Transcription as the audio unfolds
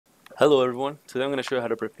Hello everyone, today I'm going to show you how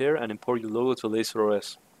to prepare and import your logo to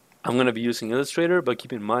LaserOS. I'm going to be using Illustrator, but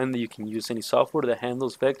keep in mind that you can use any software that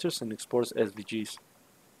handles vectors and exports SVGs.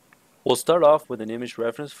 We'll start off with an image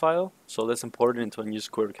reference file, so let's import it into a new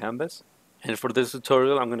square canvas. And for this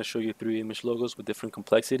tutorial, I'm going to show you 3 image logos with different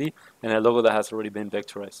complexity and a logo that has already been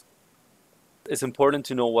vectorized. It's important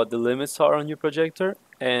to know what the limits are on your projector,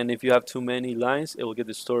 and if you have too many lines, it will get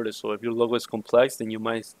distorted, so if your logo is complex, then you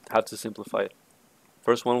might have to simplify it.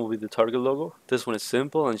 First one will be the target logo. This one is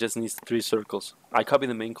simple and just needs 3 circles. I copy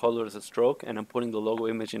the main color as a stroke and I'm putting the logo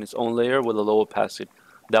image in its own layer with a low opacity.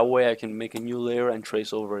 That way I can make a new layer and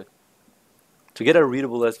trace over it. To get a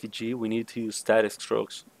readable SVG, we need to use static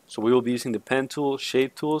strokes. So we will be using the pen tool,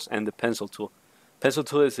 shape tools, and the pencil tool. Pencil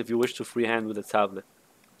tool is if you wish to freehand with a tablet.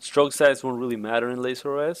 Stroke size won't really matter in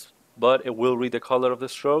LaserOS, but it will read the color of the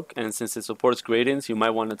stroke, and since it supports gradients, you might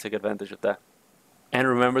want to take advantage of that. And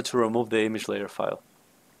remember to remove the image layer file.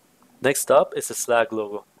 Next up is the Slack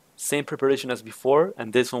logo. Same preparation as before,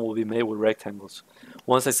 and this one will be made with rectangles.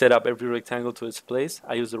 Once I set up every rectangle to its place,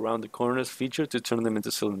 I use the round the corners feature to turn them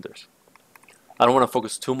into cylinders. I don't want to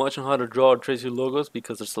focus too much on how to draw or trace your logos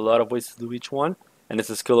because there's a lot of ways to do each one, and it's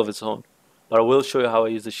a skill of its own. But I will show you how I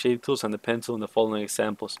use the shape tools and the pen tool in the following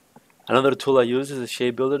examples. Another tool I use is the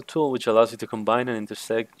shape builder tool, which allows you to combine and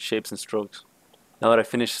intersect shapes and strokes. Now that I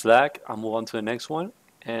finished Slack, I'll move on to the next one,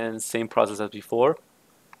 and same process as before.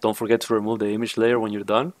 Don't forget to remove the image layer when you're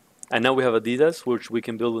done. And now we have Adidas, which we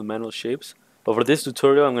can build with manual shapes. But for this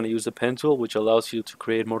tutorial, I'm going to use the pen tool, which allows you to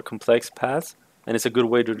create more complex paths, and it's a good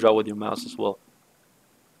way to draw with your mouse as well.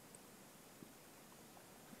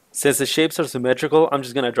 Since the shapes are symmetrical, I'm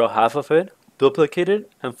just going to draw half of it, duplicate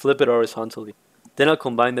it, and flip it horizontally. Then I'll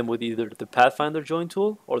combine them with either the Pathfinder join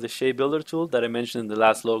tool or the shape builder tool that I mentioned in the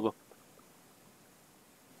last logo.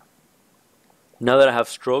 Now that I have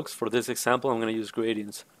strokes, for this example I'm going to use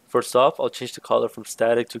gradients. First off, I'll change the color from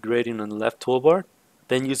static to gradient on the left toolbar,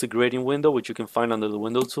 then use the gradient window, which you can find under the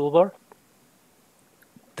window toolbar.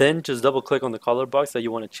 Then just double click on the color box that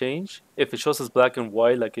you want to change. If it shows as black and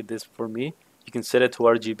white like it is for me, you can set it to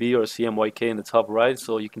RGB or CMYK in the top right,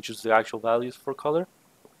 so you can choose the actual values for color.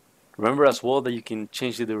 Remember as well that you can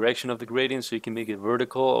change the direction of the gradient, so you can make it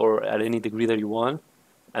vertical or at any degree that you want.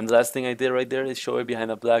 And the last thing I did right there is show it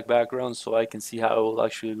behind a black background so I can see how it will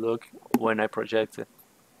actually look when I project it.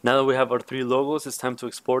 Now that we have our 3 logos, it's time to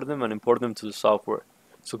export them and import them to the software.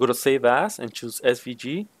 So go to Save As and choose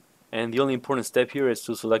SVG, and the only important step here is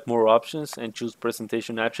to select more options and choose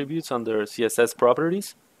Presentation Attributes under CSS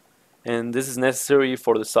Properties. And this is necessary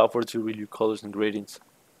for the software to read your colors and gradients.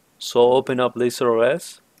 So open up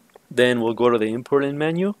LaserOS, then we'll go to the Importing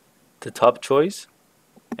menu, the top choice,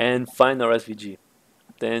 and find our SVG.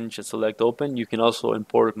 Then just select open. You can also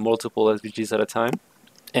import multiple SVGs at a time,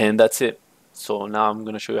 and that's it. So now I'm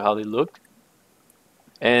going to show you how they look,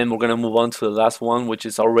 and we're going to move on to the last one, which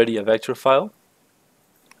is already a vector file.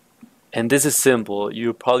 And this is simple.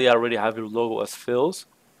 You probably already have your logo as fills,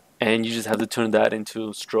 and you just have to turn that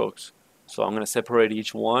into strokes. So I'm going to separate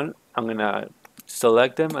each one. I'm going to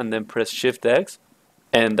select them and then press Shift X,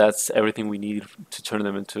 and that's everything we need to turn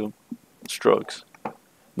them into strokes.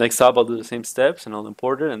 Next up, I'll do the same steps and I'll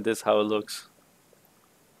import it, and this is how it looks.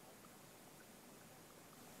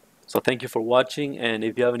 So thank you for watching, and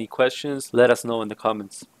if you have any questions, let us know in the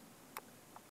comments.